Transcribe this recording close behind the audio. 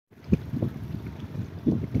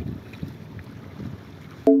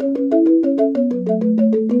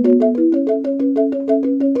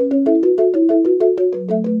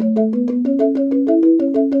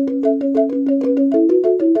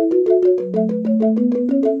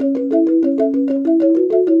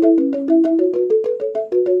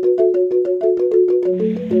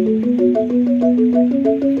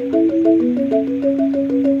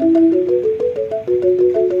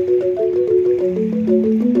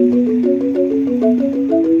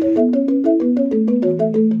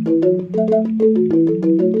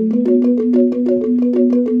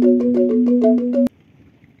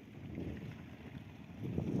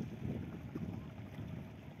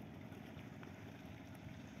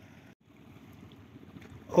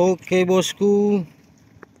Oke bosku,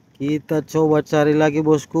 kita coba cari lagi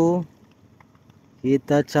bosku.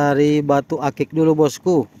 Kita cari batu akik dulu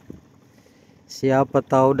bosku. Siapa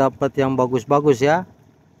tahu dapat yang bagus-bagus ya.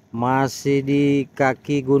 Masih di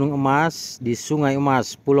kaki Gunung Emas, di Sungai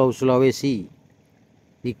Emas, Pulau Sulawesi,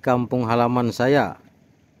 di kampung halaman saya.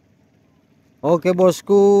 Oke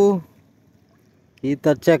bosku,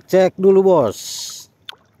 kita cek-cek dulu bos.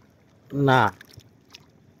 Nah,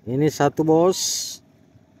 ini satu bos,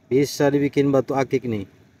 bisa dibikin batu akik nih.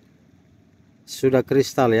 Sudah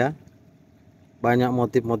kristal ya, banyak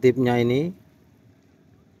motif-motifnya ini.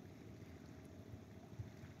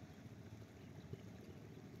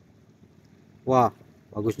 Wah,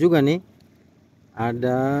 bagus juga nih.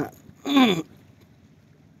 Ada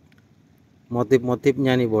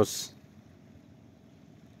motif-motifnya nih bos.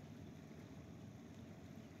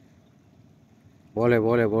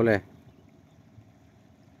 Boleh.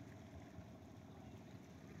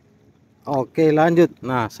 Oke lanjut.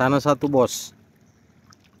 Nah, sana satu bos.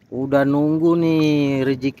 Udah nunggu nih,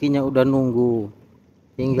 rezekinya udah nunggu.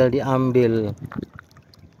 Tinggal diambil.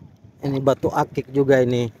 Ini batu akik juga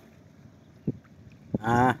ini.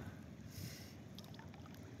 Nah,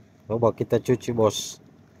 coba kita cuci bos.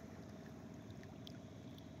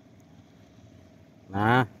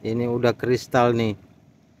 Nah, ini udah kristal nih.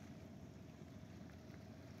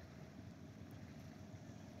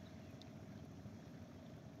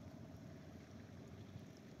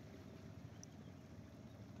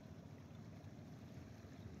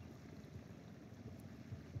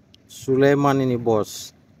 Sulaiman ini bos.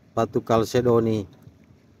 Batu kalsedoni.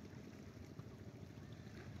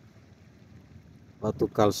 Batu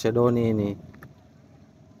kalsedoni ini.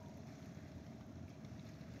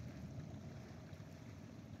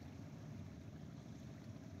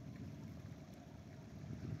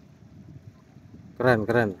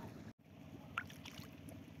 Keren.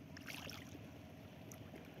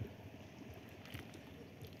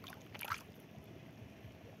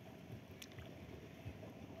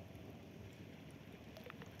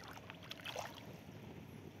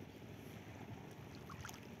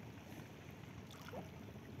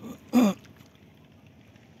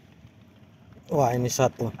 Wah, ini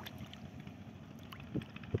satu.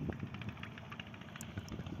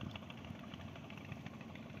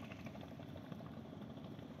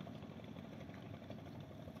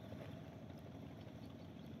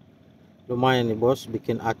 Lumayan nih bos,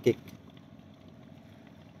 bikin akik.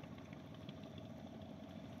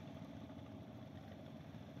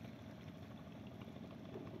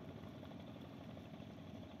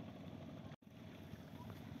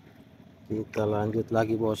 Kita lanjut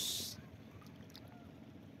lagi bos.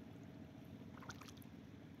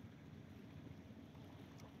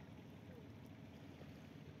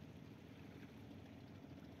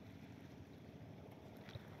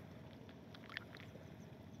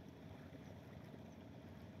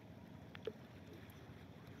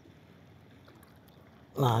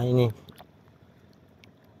 Nah ini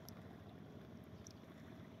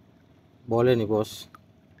boleh nih bos.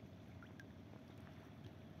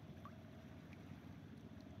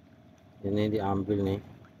 Ini diambil nih.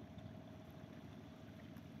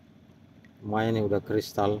 Lumayan nih udah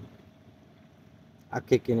kristal.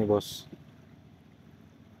 Akik ini bos.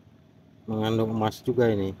 Mengandung emas juga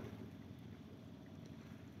ini.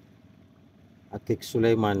 Akik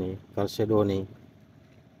Sulaiman nih, kalsedoni.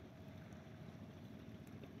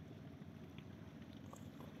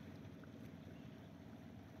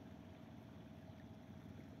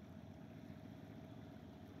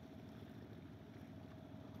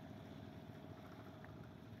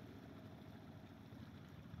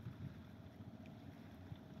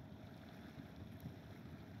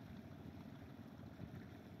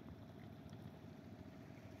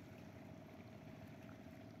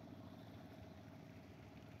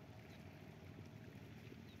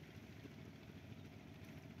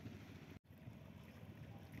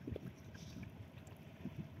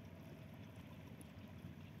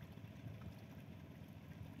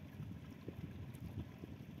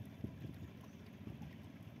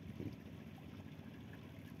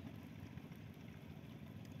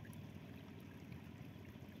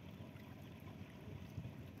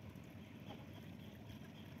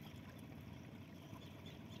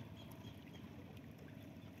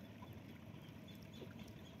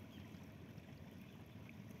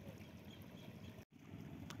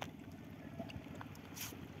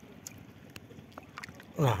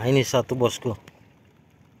 Nah, ini satu bosku.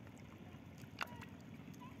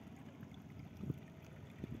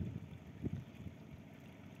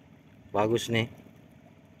 Bagus nih.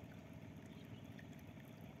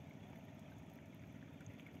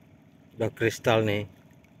 Udah kristal nih.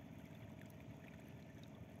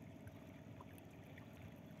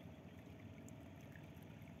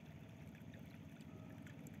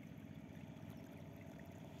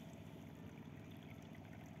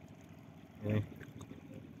 Ini.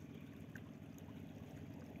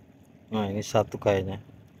 Nah, ini satu kayaknya.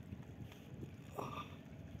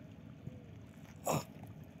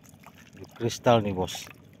 Kristal nih, bos.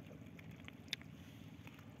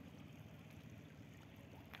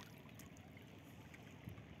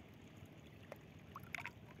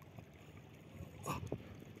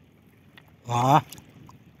 Ah,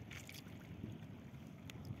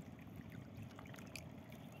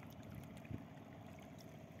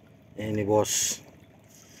 ini bos.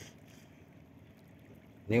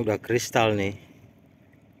 Ini udah kristal nih.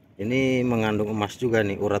 Ini mengandung emas juga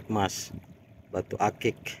nih, urat emas. Batu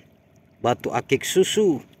akik. Batu akik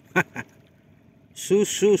susu.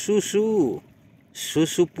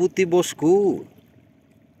 Susu putih, bosku.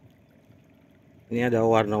 Ini ada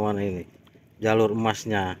warna-warna ini. Jalur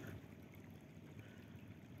emasnya.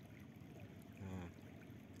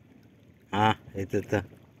 Ah, itu tuh.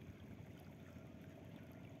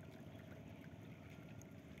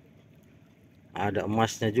 Ada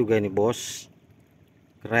emasnya juga ini, bos.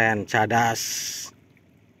 Keren, cadas.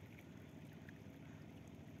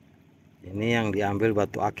 Ini yang diambil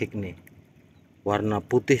batu akik nih. Warna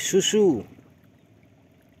putih susu.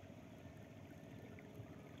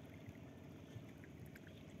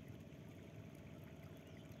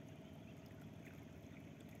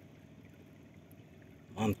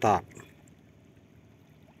 Mantap.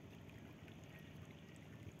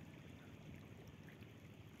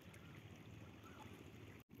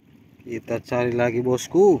 Kita cari lagi,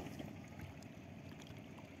 bosku.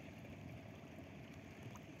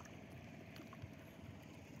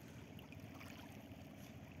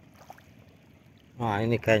 Nah,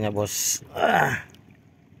 ini kayaknya, bos.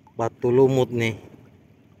 Batu lumut nih.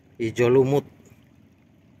 Hijau lumut.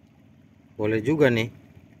 Boleh juga nih.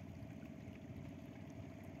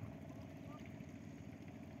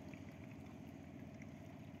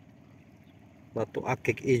 Batu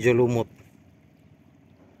akik hijau lumut.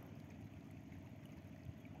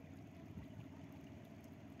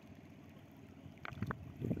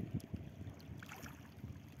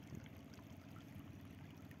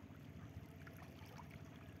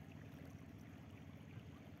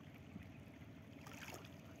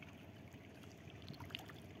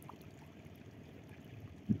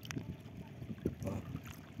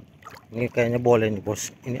 Ini kayaknya boleh nih,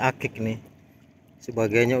 bos. Ini akik nih.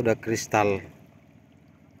 Sebagainya udah kristal.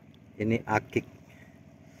 Ini akik.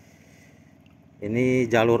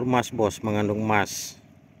 Ini jalur emas, bos, mengandung emas.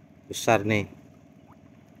 Besar nih.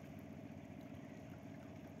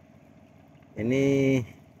 Ini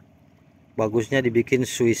bagusnya dibikin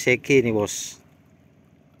suiseki nih, bos.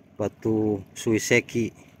 Batu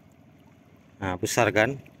suiseki. Nah, besar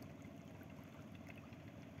kan?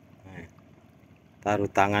 Nah, taruh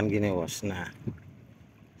tangan gini, bos. Nah,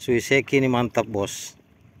 suiseki ini mantap, bos.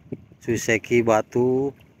 Suiseki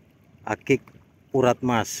batu akik urat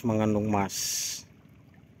emas, mengandung emas.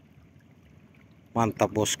 Mantap,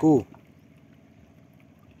 bosku.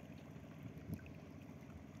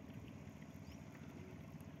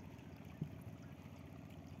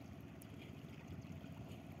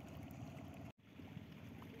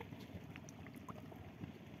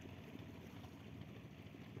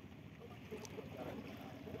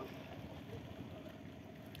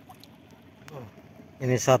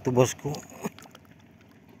 Ini satu, bosku.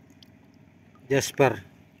 Jasper.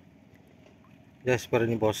 Jasper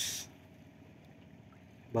ini, bos.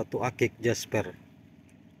 Batu akik jasper.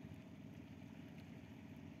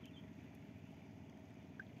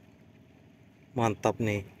 Mantap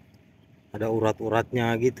nih. Ada urat-uratnya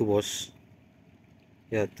gitu, bos.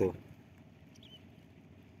 Ya tuh.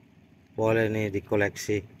 Boleh nih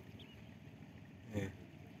dikoleksi.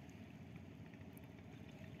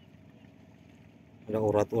 Ada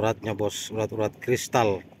urat-uratnya, bos. Urat-urat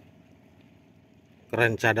kristal.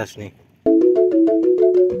 Keren, cadas nih.